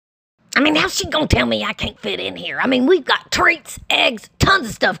I mean, how's she gonna tell me I can't fit in here? I mean, we've got treats, eggs, tons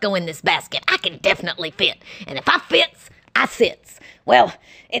of stuff go in this basket. I can definitely fit. And if I fits, I sits. Well,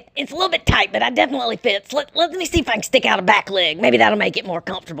 it's a little bit tight, but I definitely fits. Let me see if I can stick out a back leg. Maybe that'll make it more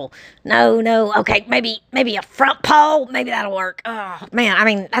comfortable. No. Okay, maybe a front paw. Maybe that'll work. Oh, man, I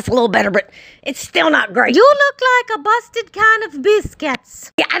mean, that's a little better, but it's still not great. You look like a busted can of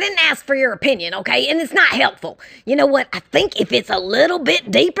biscuits. Yeah, I didn't ask for your opinion, okay? And it's not helpful. You know what? I think if it's a little bit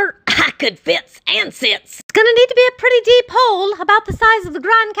deeper, I could fits and sits. It's gonna need to be a pretty deep hole, about the size of the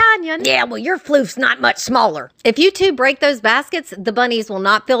Grand Canyon. Yeah, well, your floof's not much smaller. If you two break those baskets, the bunnies will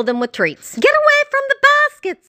not fill them with treats. Get away from the baskets.